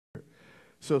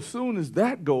So soon as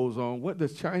that goes on, what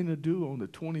does China do on the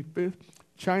 25th?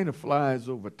 China flies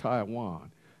over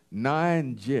Taiwan,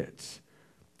 9 jets.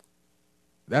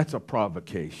 That's a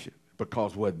provocation,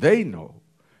 because what they know,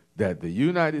 that the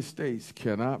United States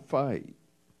cannot fight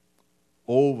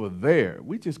over there.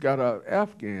 We just got out of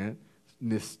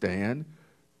Afghanistan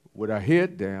with our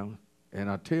head down and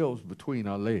our tails between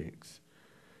our legs.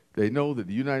 They know that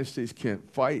the United States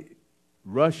can't fight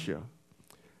Russia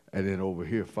and then over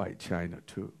here fight China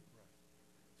too.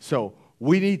 So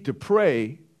we need to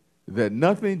pray that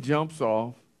nothing jumps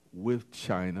off with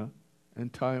China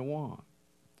and Taiwan.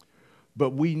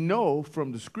 But we know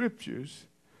from the scriptures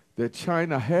that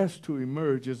China has to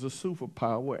emerge as a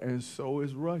superpower, and so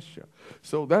is Russia.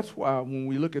 So that's why when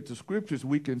we look at the scriptures,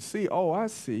 we can see, oh, I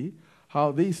see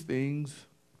how these things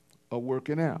are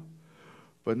working out.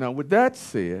 But now with that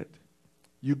said,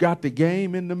 you got the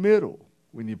game in the middle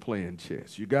when you're playing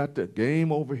chess. You got the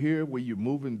game over here where you're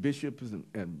moving bishops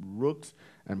and rooks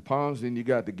and pawns, and you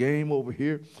got the game over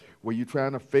here where you're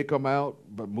trying to fake them out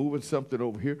but moving something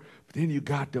over here. But then you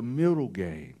got the middle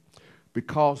game,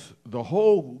 because the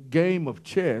whole game of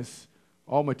chess,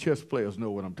 all my chess players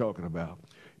know what I'm talking about,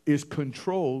 is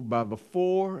controlled by the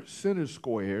 4 center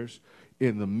squares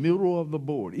in the middle of the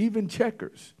board, even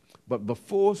checkers, but the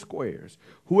 4 squares.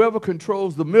 Whoever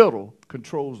controls the middle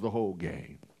controls the whole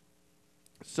game.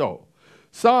 So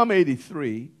Psalm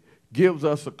 83 gives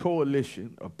us a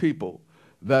coalition of people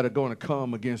that are going to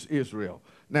come against Israel.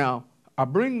 Now, I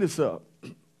bring this up.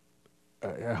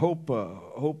 I hope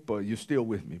you're still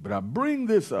with me, but I bring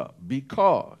this up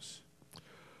because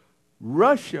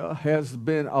Russia has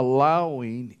been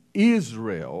allowing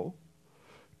Israel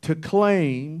to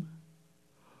claim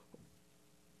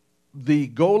the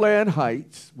Golan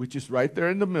Heights, which is right there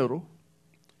in the middle,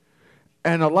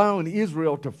 and allowing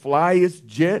Israel to fly its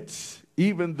jets,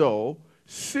 even though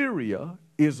Syria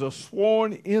is a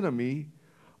sworn enemy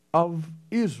of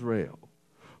Israel.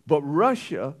 But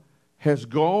Russia has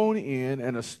gone in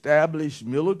and established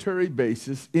military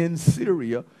bases in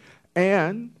Syria,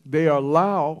 and they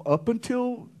allow, up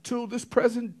until this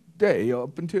present day,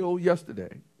 up until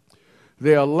yesterday,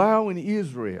 they're allowing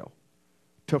Israel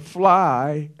to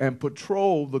fly and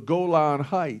patrol the Golan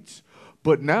Heights.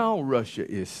 But now Russia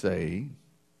is saying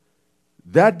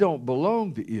that don't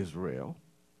belong to Israel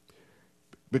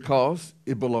because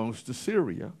it belongs to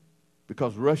Syria,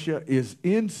 because Russia is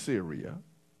in Syria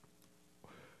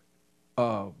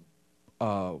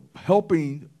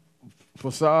helping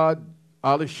Fassad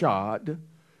al-Assad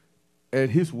and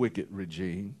his wicked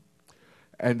regime,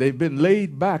 and they've been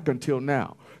laid back until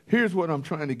now. Here's what I'm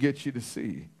trying to get you to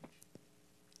see,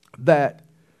 that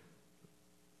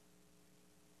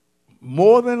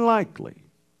more than likely,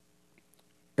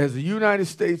 as the United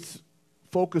States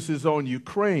focuses on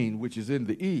Ukraine, which is in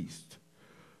the east,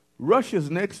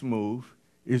 Russia's next move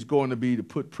is going to be to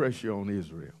put pressure on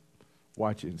Israel.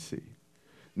 Watch and see.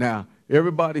 Now,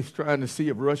 everybody's trying to see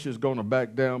if Russia's going to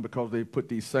back down because they put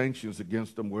these sanctions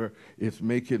against them where it's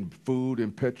making food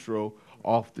and petrol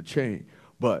off the chain.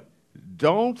 But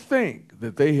don't think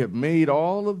that they have made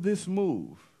all of this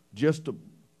move just to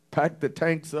pack the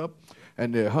tanks up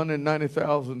and their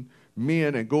 190,000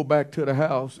 men and go back to the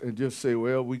house and just say,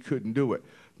 well, we couldn't do it.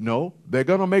 No, they're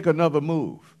going to make another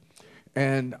move.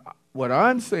 And what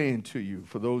I'm saying to you,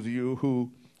 for those of you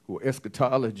who are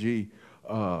eschatology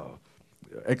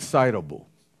excitable,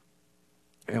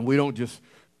 and we don't just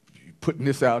putting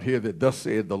this out here that thus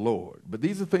said the Lord, but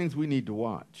these are things we need to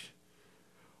watch.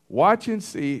 Watch and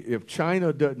see if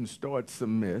China doesn't start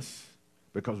some mess,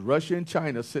 because Russia and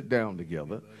China sit down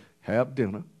together, have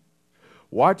dinner.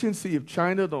 Watch and see if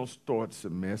China don't start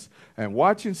some mess, and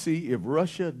watch and see if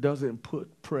Russia doesn't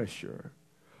put pressure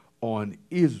on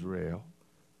Israel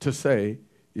to say,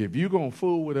 if you're going to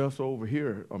fool with us over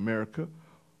here, America,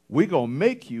 we're going to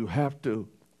make you have to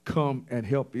come and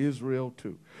help Israel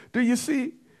too. Do you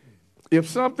see? If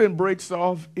something breaks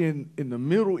off in the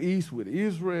Middle East with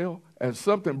Israel and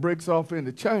something breaks off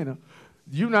into China,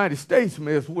 the United States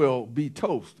may as well be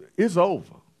toasted. It's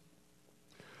over.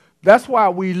 That's why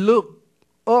we look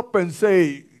up and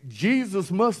say,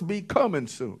 Jesus must be coming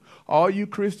soon. All you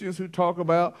Christians who talk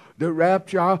about the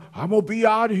rapture, I'm going to be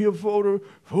out of here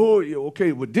for you.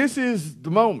 Okay, well, this is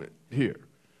the moment here.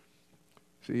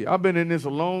 See, I've been in this a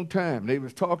long time. They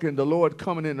was talking the Lord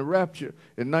coming in the rapture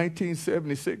in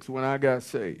 1976 when I got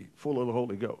saved, full of the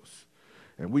Holy Ghost.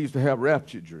 And we used to have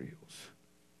rapture drills.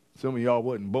 Some of y'all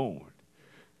wasn't born.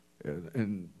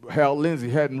 And Hal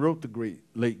Lindsey hadn't wrote the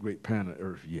late great Planet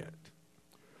Earth yet.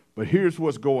 But here's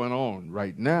what's going on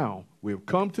right now. We've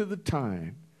come to the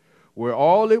time where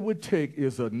all it would take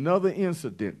is another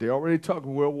incident. They're already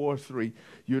talking World War III.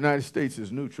 United States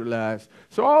is neutralized.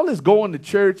 So all this going to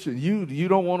church and you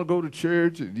don't want to go to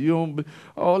church and you don't,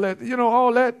 all that, you know,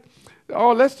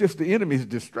 all that's just the enemy's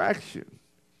distraction,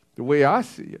 the way I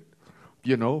see it,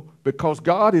 you know, because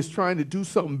God is trying to do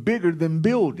something bigger than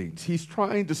buildings. He's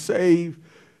trying to save,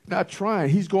 not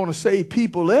trying, he's going to save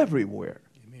people everywhere.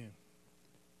 Amen.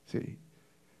 See?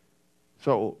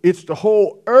 So it's the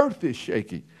whole earth is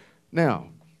shaking. Now,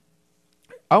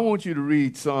 I want you to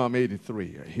read Psalm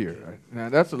 83 here. Now,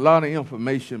 that's a lot of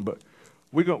information, but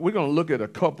we're going to look at a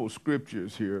couple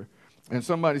scriptures here. And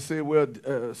somebody said, well,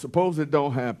 suppose it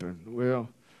don't happen. Well,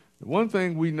 the one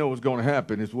thing we know is going to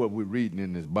happen is what we're reading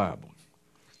in this Bible.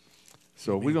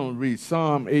 So we're going to read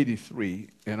Psalm 83,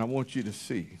 and I want you to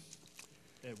see.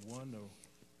 At one, or?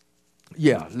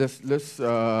 Yeah, let's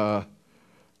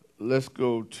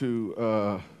go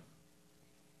to...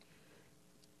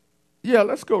 Yeah,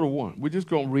 let's go to 1. We're just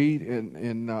going to read,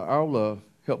 and I'll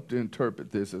help to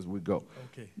interpret this as we go.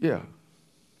 Okay. Yeah.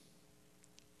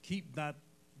 Keep not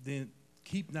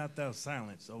thou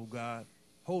silence, O God.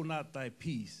 Hold not thy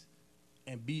peace,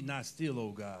 and be not still,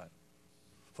 O God.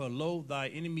 For lo, thy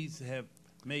enemies have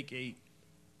make a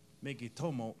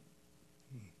tumult,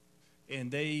 and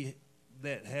they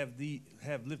that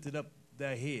have lifted up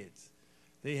their heads.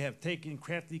 They have taken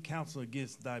crafty counsel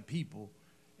against thy people,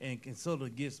 and consulted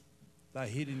against thy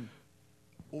hidden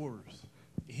orders,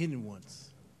 hidden ones.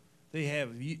 They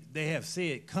have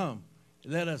said, come,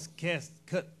 let us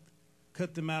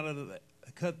cut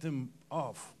them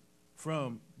off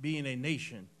from being a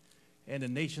nation, and the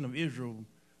nation of Israel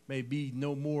may be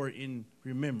no more in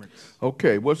remembrance.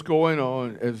 Okay, what's going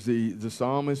on as the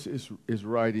psalmist is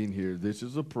writing here? This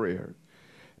is a prayer.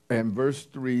 And verse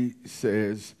 3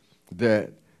 says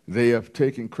that they have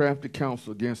taken crafty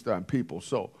counsel against thy people.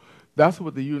 So that's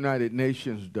what the United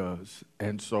Nations does.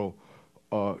 And so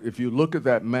if you look at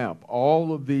that map,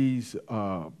 all of these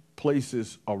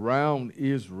places around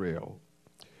Israel,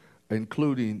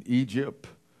 including Egypt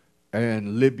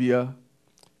and Libya,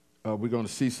 we're going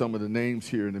to see some of the names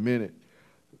here in a minute.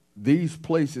 These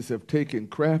places have taken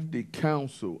crafty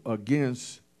counsel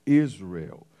against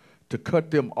Israel to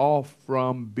cut them off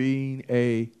from being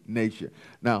a nation.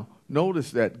 Now,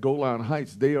 notice that Golan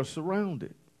Heights, they are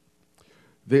surrounded.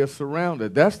 They're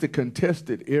surrounded. That's the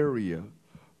contested area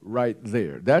right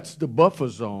there. That's the buffer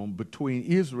zone between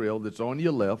Israel that's on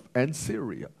your left and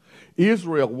Syria.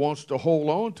 Israel wants to hold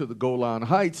on to the Golan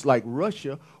Heights like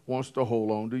Russia wants to hold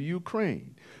on to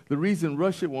Ukraine. The reason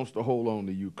Russia wants to hold on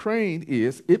to Ukraine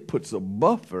is it puts a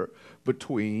buffer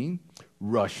between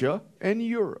Russia and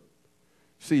Europe.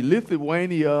 See,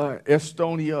 Lithuania,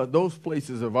 Estonia, those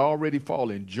places have already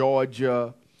fallen.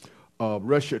 Georgia,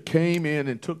 Russia came in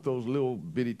and took those little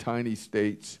bitty tiny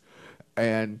states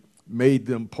and made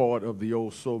them part of the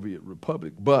old Soviet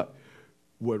Republic. But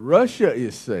what Russia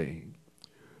is saying,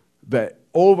 that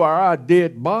over our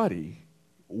dead body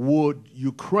would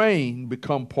Ukraine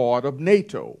become part of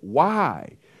NATO.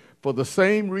 Why? For the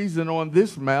same reason on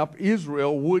this map,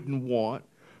 Israel wouldn't want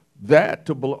that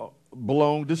to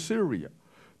belong to Syria.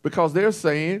 Because they're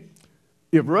saying,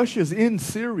 if Russia's in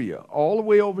Syria, all the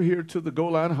way over here to the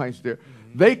Golan Heights there,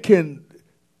 they can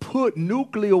put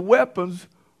nuclear weapons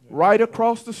right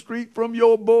across the street from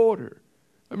your border.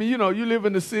 I mean, you know, you live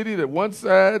in a city that one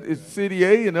side is city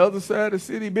A and the other side is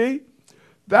city B.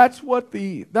 That's what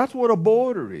a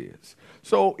border is.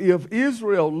 So if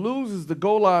Israel loses the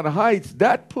Golan Heights,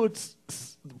 that puts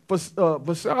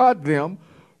beside them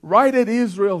right at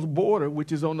Israel's border,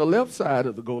 which is on the left side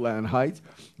of the Golan Heights.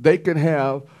 They can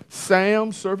have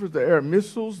SAM, surface-to-air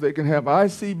missiles. They can have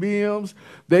ICBMs.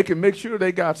 They can make sure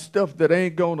they got stuff that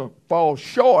ain't going to fall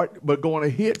short, but going to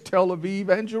hit Tel Aviv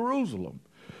and Jerusalem.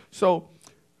 So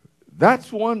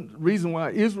that's one reason why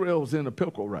Israel's in a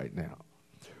pickle right now.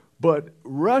 But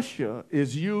Russia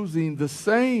is using the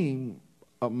same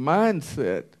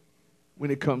mindset when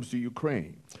it comes to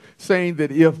Ukraine, saying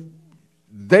that if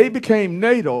they became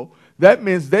NATO, that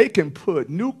means they can put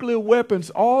nuclear weapons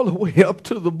all the way up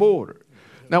to the border.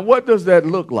 Now, what does that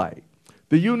look like?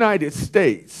 The United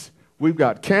States, we've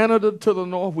got Canada to the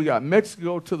north, we got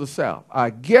Mexico to the south. I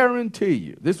guarantee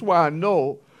you, this is why I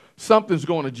know something's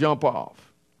going to jump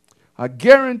off. I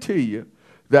guarantee you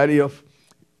that if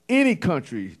any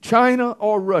country, China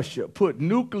or Russia, put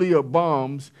nuclear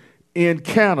bombs in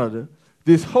Canada,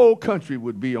 this whole country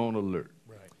would be on alert.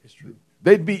 Right, it's true.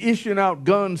 They'd be issuing out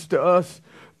guns to us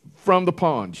from the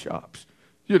pawn shops.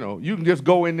 You know, you can just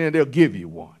go in there and they'll give you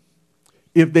one.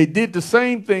 If they did the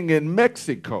same thing in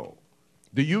Mexico,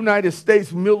 the United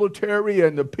States military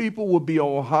and the people would be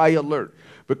on high alert,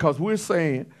 because we're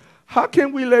saying, How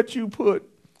can we let you put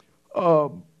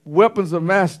weapons of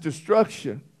mass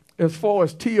destruction as far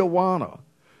as Tijuana,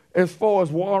 as far as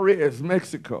Juarez,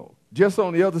 Mexico, just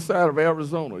on the other side of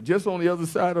Arizona, just on the other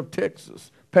side of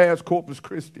Texas, past Corpus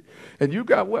Christi, and you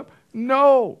got weapons?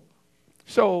 No.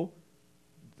 So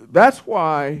that's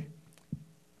why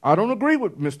I don't agree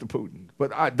with Mr. Putin,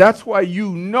 but that's why you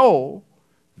know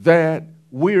that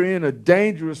we're in a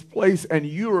dangerous place and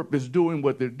Europe is doing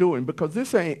what they're doing, because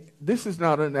this is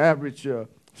not an average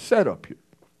setup here.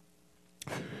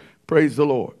 Praise the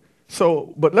Lord.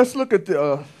 So, but let's look at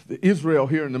the Israel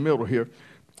here in the middle here.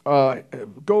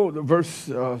 Go to verse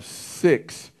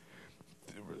 6.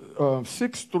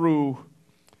 6 through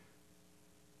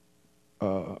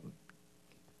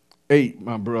 8,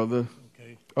 my brother.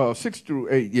 Okay. 6 through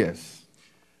 8, yes.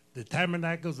 The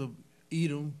tabernacles of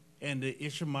Edom and the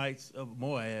Ishmaelites of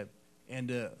Moab and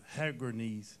the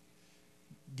Hagrites,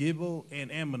 Gibel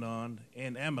and Ammonon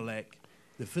and Amalek,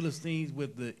 the Philistines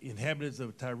with the inhabitants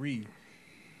of Tyre.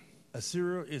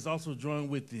 Assyria is also joined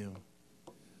with them.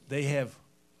 They have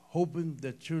hopened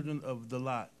the children of the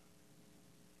Lot.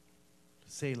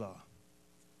 Selah.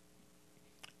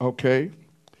 Okay.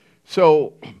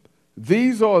 So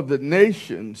these are the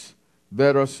nations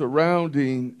that are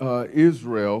surrounding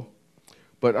Israel.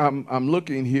 But I'm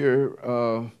looking here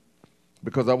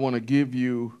because I want to give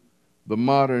you the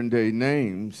modern day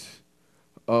names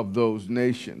of those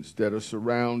nations that are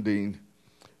surrounding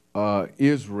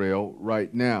Israel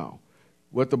right now.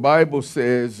 What the Bible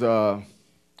says that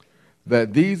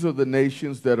these are the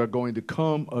nations that are going to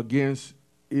come against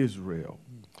Israel.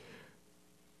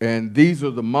 And these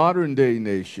are the modern day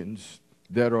nations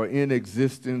that are in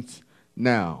existence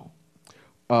now.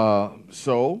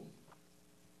 So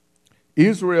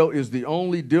Israel is the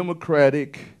only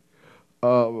democratic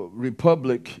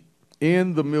republic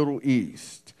in the Middle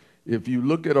East. If you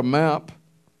look at a map,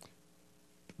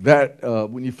 that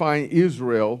when you find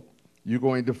Israel, you're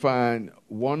going to find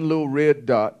one little red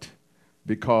dot,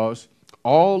 because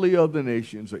all the other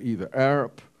nations are either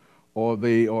Arab or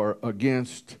they are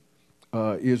against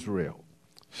Israel.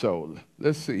 So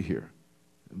let's see here.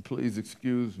 And please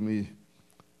excuse me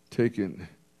taking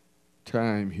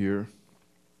time here.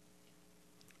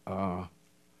 But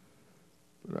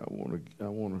I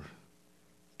want to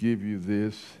give you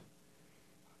this.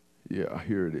 Yeah,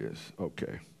 here it is.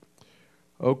 Okay.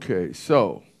 Okay,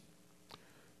 so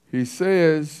he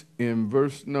says in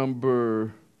verse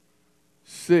number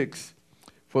 6,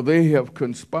 for they have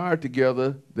conspired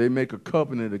together, they make a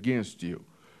covenant against you.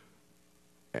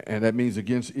 And that means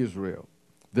against Israel.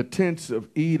 The tents of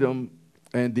Edom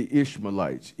and the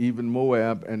Ishmaelites, even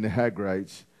Moab and the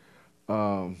Hagrites,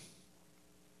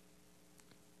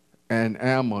 and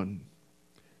Ammon.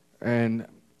 And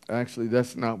actually,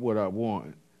 that's not what I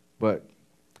want, but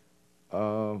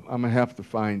I'm going to have to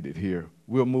find it here.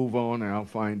 We'll move on and I'll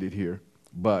find it here.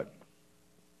 But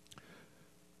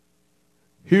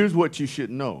here's what you should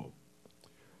know,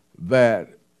 that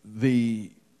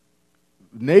the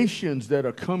nations that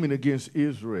are coming against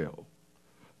Israel,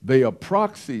 they are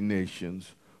proxy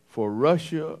nations for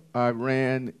Russia,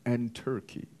 Iran, and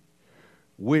Turkey,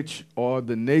 which are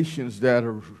the nations that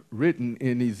are written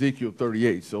in Ezekiel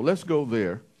 38. So let's go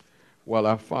there while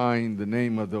I find the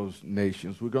name of those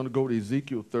nations. We're going to go to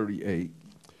Ezekiel 38.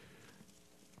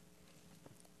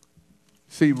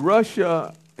 See,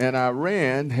 Russia and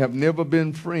Iran have never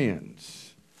been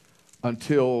friends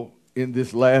until in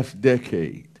this last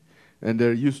decade. And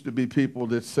there used to be people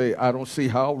that say, I don't see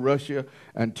how Russia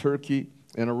and Turkey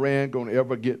and Iran going to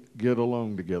ever get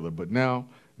along together. But now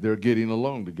they're getting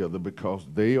along together because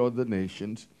they are the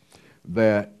nations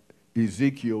that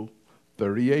Ezekiel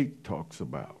 38 talks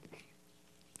about.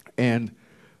 And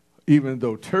even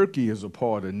though Turkey is a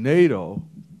part of NATO,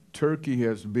 Turkey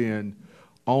has been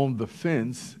on the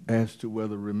fence as to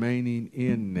whether remaining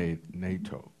in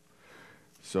NATO.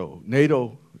 So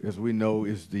NATO, as we know,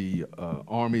 is the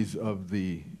armies of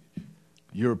the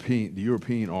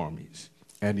European armies,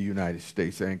 and the United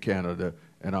States and Canada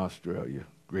and Australia,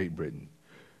 Great Britain.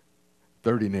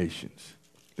 30 nations,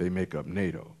 they make up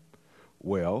NATO.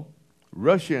 Well,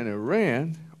 Russia and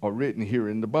Iran are written here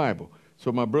in the Bible.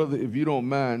 So my brother, if you don't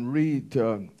mind, read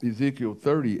Ezekiel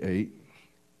 38,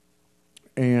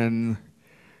 and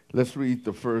let's read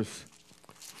the first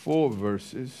 4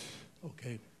 verses.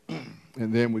 Okay.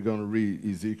 And then we're going to read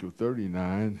Ezekiel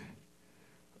 39,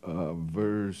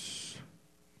 verse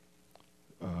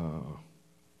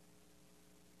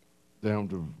down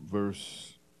to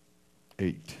verse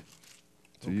 8.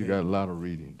 So okay. You got a lot of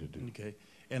reading to do. Okay.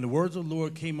 And the words of the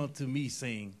Lord came unto me,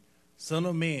 saying, Son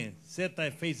of man, set thy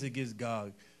face against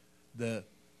Gog, the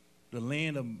the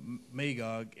land of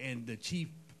Magog, and the chief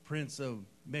prince of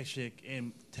Meshech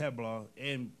and Tabla,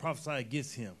 and prophesied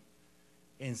against him,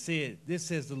 and said, This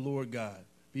says the Lord God,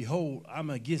 Behold, I'm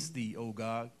against thee, O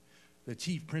God, the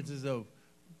chief princes of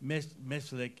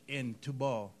Meshech and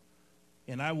Tubal,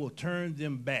 and I will turn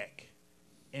them back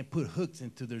and put hooks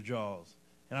into their jaws,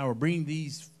 and I will bring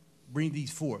these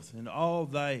forth, and all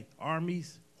thy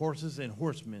armies, horses and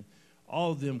horsemen,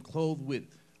 all of them clothed with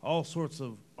all sorts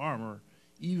of armor,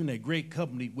 even a great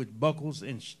company with buckles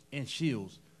and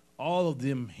shields, all of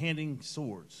them handing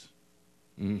swords.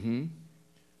 Mm-hmm.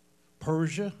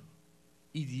 Persia,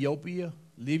 Ethiopia,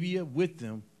 Libya with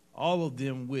them, all of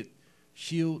them with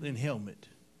shield and helmet.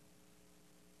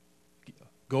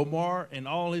 Gomar and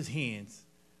all his hands,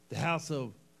 the house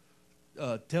of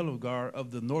Telegar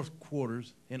of the north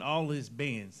quarters, and all his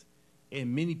bands,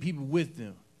 and many people with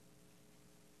them.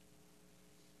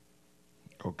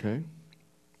 Okay.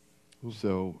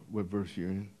 So what verse you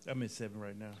in? I'm at 7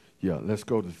 right now. Yeah, let's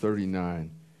go to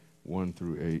 39, 1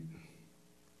 through 8.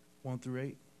 1 through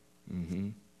 8. Mm-hmm.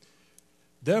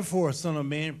 Therefore, son of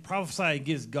man, prophesy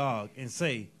against Gog, and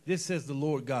say, This says the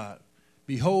Lord God,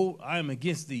 Behold, I am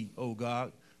against thee, O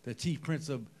Gog, the chief prince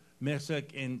of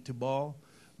Meshech and Tubal,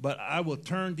 but I will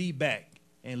turn thee back,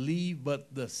 and leave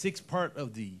but the sixth part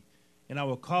of thee, and I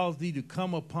will cause thee to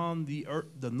come upon the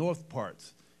north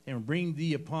parts, and bring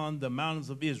thee upon the mountains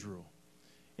of Israel.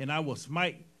 And I will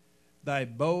smite thy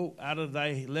bow out of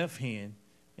thy left hand,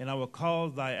 and I will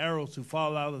cause thy arrows to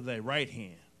fall out of thy right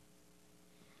hand.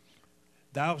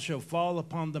 Thou shalt fall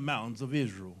upon the mountains of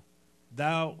Israel,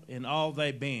 thou and all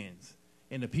thy bands,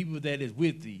 and the people that is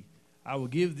with thee. I will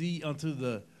give thee unto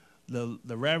the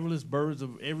ravenous birds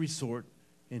of every sort,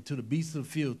 and to the beasts of the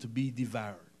field to be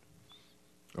devoured.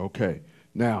 Okay.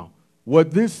 Now,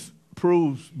 what this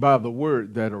proves by the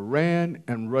word that Iran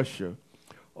and Russia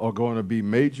are going to be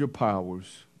major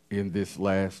powers in this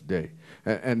last day.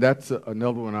 And that's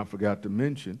another one I forgot to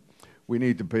mention. We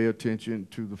need to pay attention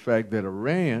to the fact that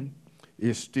Iran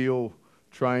is still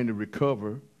trying to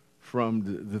recover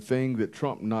from the thing that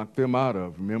Trump knocked them out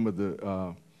of.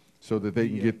 Remember, so that they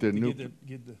can get their nuclear.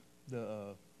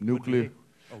 Oh, go ahead.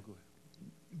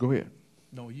 Go ahead.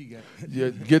 No, you got it. Yeah,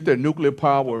 get their nuclear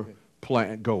power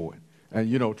plant going. And,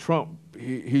 you know, Trump,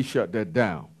 he shut that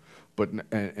down. But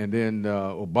and then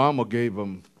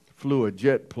Obama flew a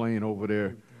jet plane over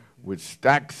there with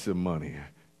stacks of money,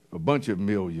 a bunch of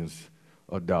millions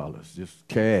of dollars, just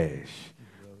cash.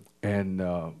 And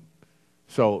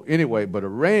so anyway, but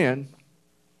Iran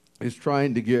is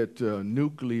trying to get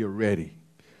nuclear ready.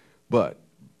 But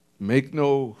make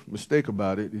no mistake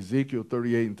about it, Ezekiel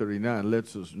 38 and 39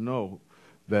 lets us know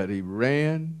that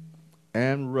Iran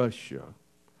and Russia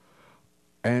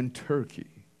and Turkey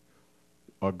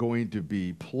are going to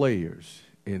be players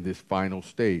in this final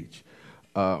stage.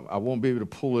 I won't be able to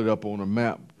pull it up on a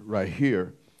map right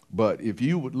here, but if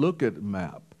you would look at the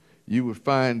map, you would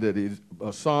find that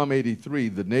Psalm 83,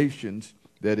 the nations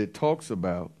that it talks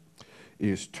about,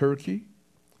 is Turkey,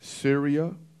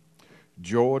 Syria,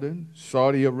 Jordan,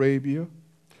 Saudi Arabia,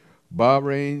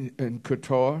 Bahrain and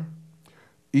Qatar,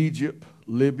 Egypt,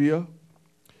 Libya,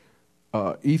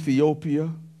 Ethiopia,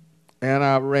 and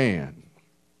Iran.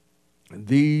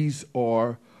 These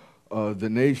are the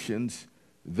nations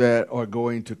that are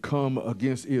going to come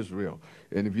against Israel.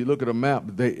 And if you look at a map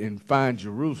and find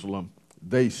Jerusalem,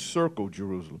 they circle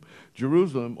Jerusalem.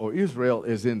 Jerusalem, or Israel,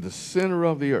 is in the center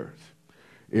of the earth.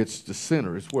 It's the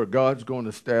center. It's where God's going to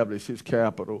establish his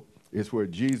capital. It's where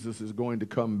Jesus is going to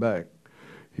come back.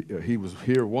 He was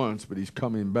here once, but he's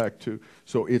coming back too.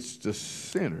 So it's the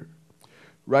center.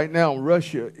 Right now,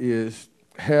 Russia is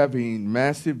having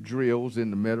massive drills in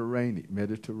the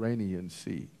Mediterranean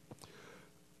Sea.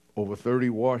 Over 30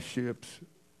 warships,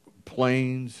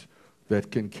 planes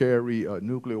that can carry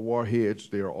nuclear warheads.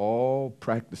 They're all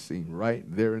practicing right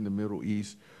there in the Middle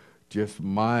East, just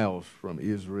miles from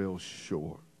Israel's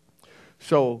shore.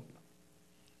 So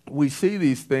we see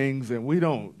these things and we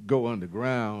don't go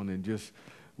underground and just,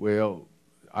 well,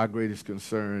 our greatest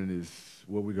concern is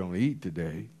what we're going to eat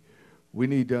today. We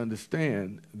need to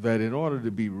understand that in order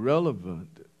to be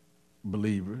relevant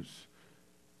believers,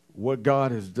 what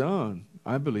God has done,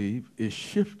 I believe, is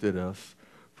shifted us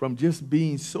from just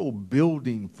being so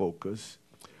building focused,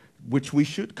 which we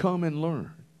should come and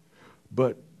learn,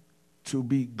 but to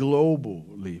be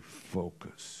globally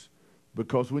focused.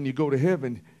 Because when you go to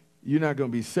heaven, you're not going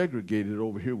to be segregated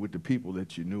over here with the people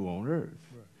that you knew on earth.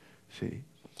 Right. See?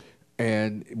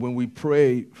 And when we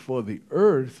pray for the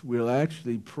earth, we're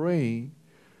actually praying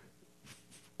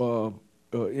in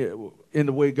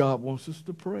the way God wants us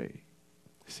to pray.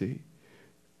 See?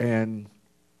 And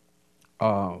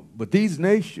But these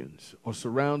nations are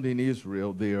surrounding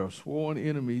Israel. They are sworn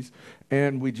enemies,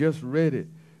 and we just read it.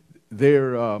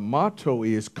 Their motto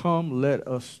is, "Come, let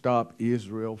us stop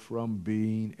Israel from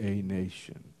being a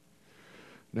nation."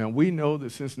 Now, we know that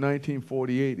since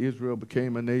 1948, Israel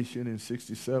became a nation. In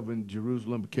 67,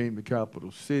 Jerusalem became the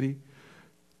capital city.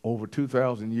 Over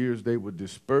 2,000 years, they were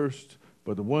dispersed.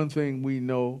 But the one thing we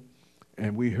know,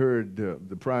 and we heard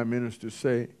the prime minister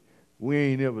say, we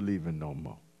ain't ever leaving no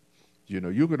more. You know,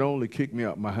 you could only kick me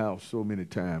out my house so many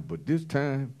times, but this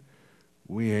time,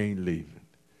 we ain't leaving.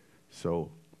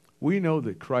 So we know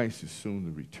that Christ is soon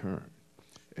to return.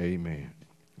 Amen.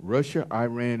 Russia,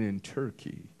 Iran, and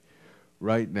Turkey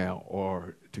right now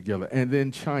are together. And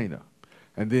then China.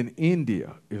 And then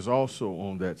India is also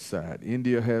on that side.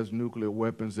 India has nuclear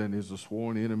weapons and is a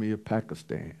sworn enemy of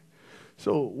Pakistan.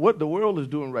 So what the world is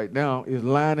doing right now is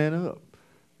lining up,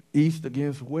 east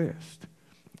against west.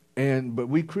 But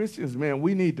we Christians, man,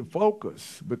 we need to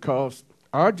focus, because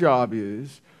our job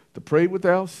is to pray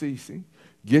without ceasing,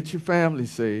 get your family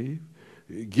saved,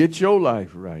 get your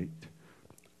life right.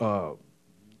 Go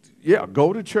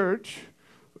to church,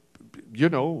 you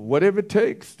know, whatever it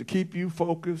takes to keep you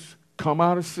focused, come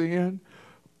out of sin,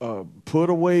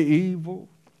 put away evil,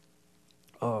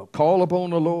 call upon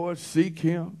the Lord, seek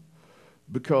him.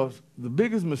 Because the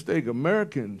biggest mistake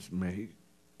Americans make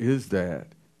is that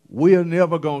we are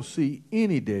never going to see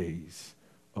any days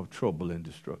of trouble and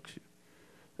destruction.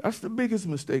 That's the biggest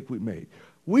mistake we made.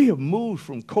 We have moved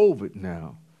from COVID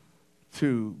now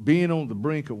to being on the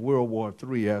brink of World War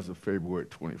III as of February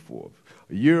 24th.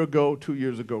 A year ago, 2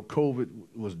 years ago, COVID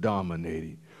was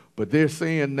dominating. But they're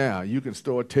saying now you can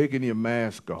start taking your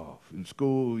mask off. In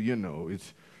school, you know,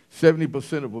 it's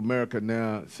 70% of America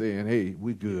now saying, hey,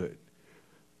 we good.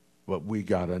 But we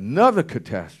got another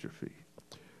catastrophe,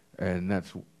 and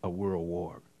that's a world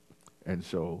war. And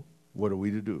so what are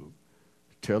we to do?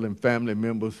 Telling family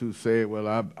members who say, well,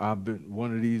 I've been,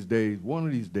 one of these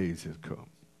days has come.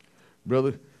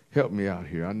 Brother, help me out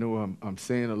here. I know I'm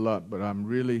saying a lot, but I'm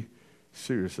really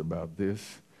serious about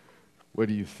this. What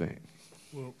do you think?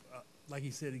 Well, like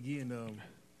he said again,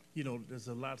 you know, there's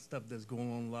a lot of stuff that's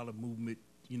going on, a lot of movement,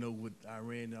 you know, with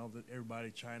Iran and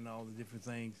everybody, China, all the different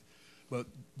things. But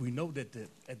we know that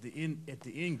at the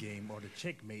end game, or the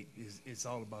checkmate, it's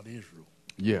all about Israel.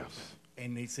 Yes.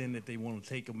 And they saying that they want to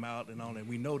take them out and all that.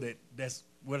 We know that that's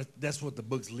what the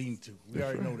books lean to. We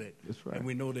already know that. That's right. And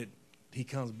we know that he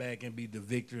comes back and be the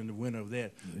victor and the winner of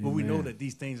that. Amen. But we know that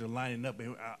these things are lining up.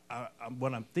 And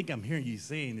what I think I'm hearing you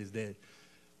saying is that,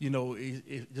 you know,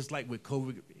 it just like with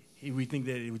COVID, we think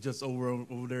that it was just over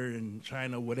there in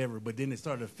China or whatever, but then it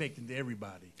started affecting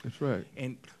everybody. That's right.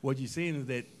 And what you're saying is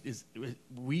that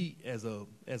we as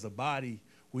a body,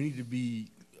 we need to be,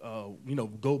 you know,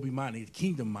 goal-minded,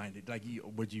 kingdom-minded, like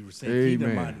what you were saying, Amen.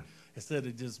 kingdom-minded, instead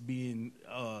of just being,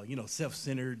 you know,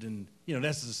 self-centered, and you know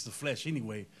that's just the flesh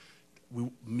anyway.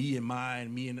 Me and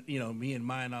mine,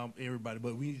 everybody.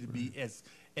 But we need to be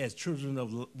as children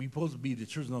of. We're supposed to be the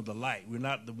children of the light. We're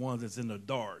not the ones that's in the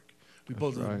dark. We're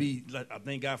supposed to be. Like, I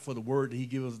thank God for the word that He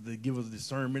give us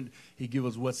discernment. He give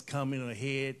us what's coming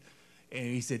ahead. And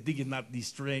he said, think it's not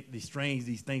these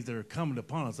things that are coming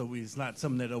upon us. So it's not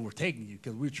something that overtaking you,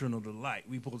 because we're children of the light.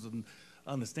 We're supposed to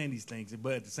understand these things.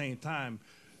 But at the same time,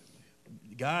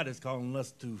 God is calling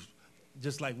us to,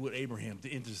 just like with Abraham, to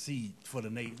intercede for the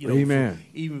nation. You know, Amen.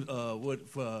 Even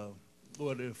for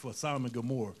Sodom and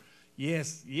Gomorrah.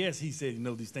 Yes, he said he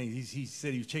knows these things. He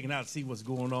said he was checking out to see what's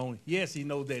going on. Yes, he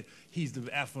knows that he's the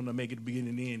Alpha and Omega, the beginning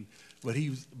and the end.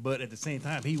 But at the same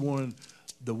time, he wanted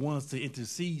the ones to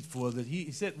intercede for the.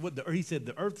 He said the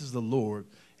earth is the Lord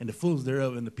and the fullness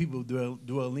thereof, and the people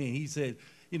dwell in. He said,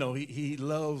 you know, he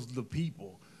loves the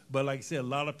people, but like I said, a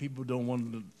lot of people don't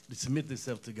want to submit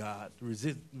themselves to God,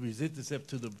 resist themselves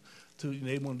to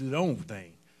they want to do their own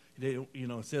thing. They, you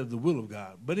know, instead of the will of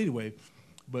God. But anyway,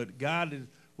 what God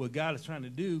is trying to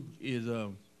do is,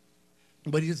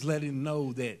 but He's just letting him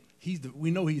know that we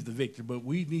know He's the victor, but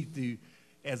we need to,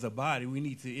 as a body, we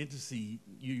need to intercede.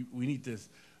 We need to,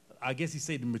 I guess He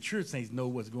said the mature saints know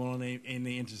what's going on and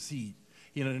they intercede.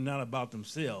 You know, they're not about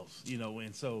themselves, you know,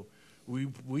 and so we're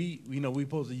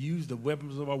supposed to use the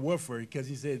weapons of our warfare, because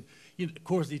He said, you know, of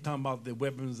course, He's talking about the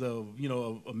weapons of, you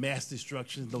know, of mass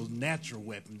destruction, those natural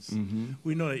weapons. Mm-hmm.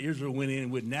 We know that Israel went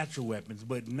in with natural weapons,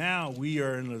 but now we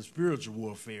are in a spiritual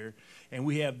warfare, and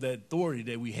we have the authority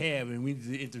that we have, and we need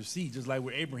to intercede, just like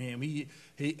with Abraham.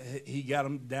 He got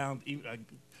them down.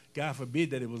 God forbid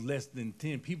that it was less than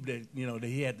 10 people that, you know, that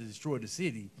he had to destroy the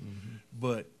city, mm-hmm.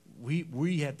 But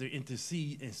we have to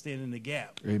intercede and stand in the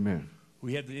gap. Amen.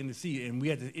 We have to intercede, and we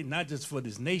have to, not just for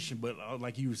this nation, but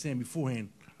like you were saying beforehand,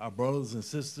 our brothers and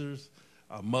sisters,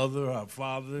 our mother, our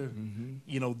father,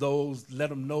 those, let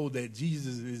them know that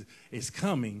Jesus is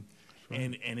coming,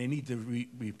 right. and they need to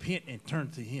repent and turn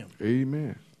to him.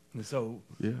 Amen. And so,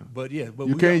 yeah. But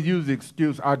you can't use the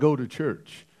excuse, I go to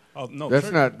church. Oh no,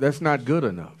 that's not good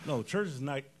enough. No, church is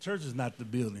not the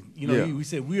building. We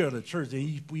said we are the church,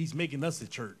 and he's making us the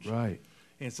church. Right.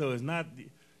 And so it's not,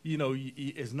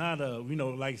 it's not a,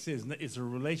 like I said, it's a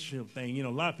relationship thing. A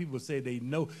lot of people say they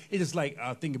know. It's just like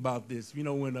I think about this.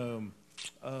 When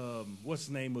what's his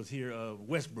name was here,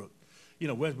 Westbrook.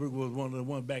 Westbrook was one of the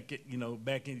ones back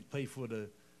in play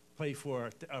for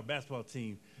our basketball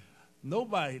team.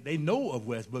 Nobody they know of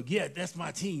Westbrook. Yeah, that's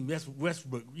my team. That's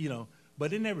Westbrook. But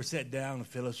they never sat down and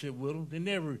fellowship with him. They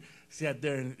never sat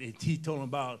there and he told them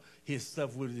about his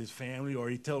stuff with his family, or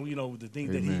he told the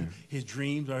things that his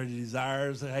dreams or his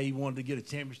desires, how he wanted to get a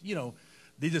championship.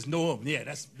 They just know him. Yeah,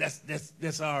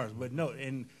 that's ours. But no,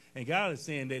 and God is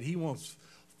saying that he wants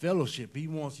fellowship. He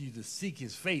wants you to seek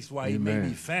his face while he may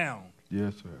be found.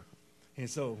 Yes, sir. And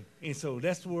so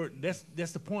that's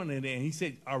the point of it. And he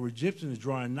said our redemption is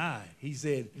drawing nigh. He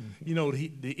said,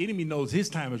 the enemy knows his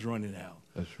time is running out.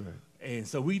 That's right. And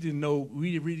so we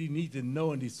really need to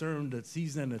know and discern the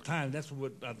season and the time. That's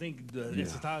what I think the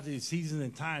eschatology is, season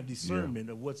and time discernment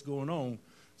of what's going on,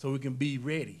 so we can be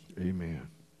ready. Amen.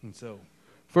 And so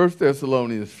 1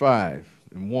 Thessalonians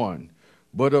 5:1.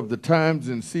 But of the times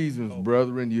and seasons,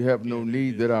 brethren, you have no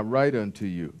need that I write unto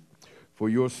you. For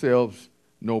yourselves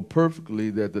know perfectly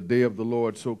that the day of the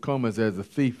Lord so cometh as a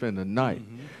thief in the night.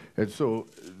 And so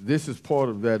this is part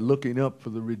of that looking up for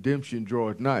the redemption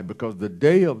draweth nigh, because the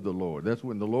day of the Lord, that's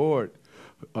when the Lord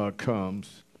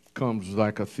comes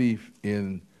like a thief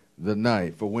in the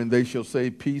night. For when they shall say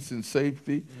peace and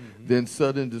safety, then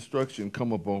sudden destruction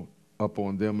come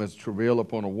upon them as travail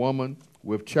upon a woman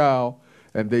with child,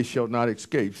 and they shall not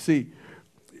escape. See,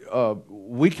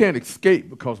 we can't escape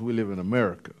because we live in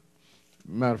America.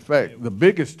 Matter of fact, the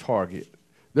biggest target,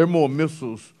 there are more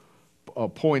missiles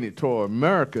pointed toward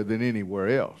America than anywhere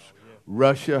else.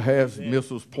 Russia has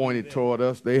missiles pointed toward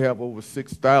us. They have over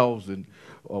 6,000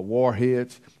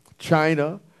 warheads.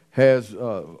 China has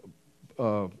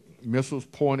missiles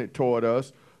pointed toward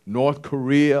us. North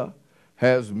Korea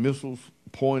has missiles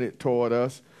pointed toward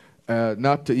us.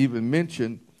 Not to even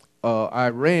mention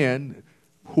Iran,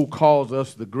 who calls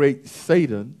us the great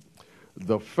Satan.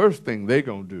 The first thing they're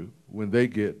going to do when they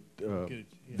get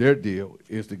their deal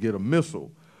is to get a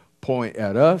missile point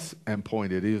at us and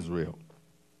point at Israel.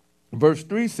 Verse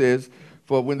 3 says,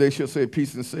 for when they shall say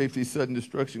peace and safety, sudden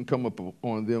destruction come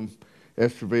upon them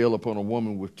as travail upon a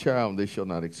woman with child, and they shall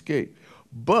not escape.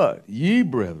 But ye,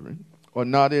 brethren, are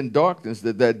not in darkness,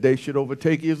 that day should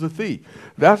overtake you as a thief.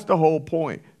 That's the whole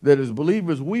point, that as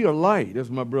believers we are light,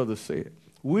 as my brother said.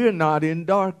 We're not in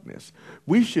darkness.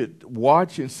 We should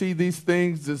watch and see these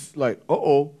things as like,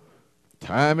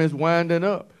 time is winding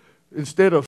up. Instead of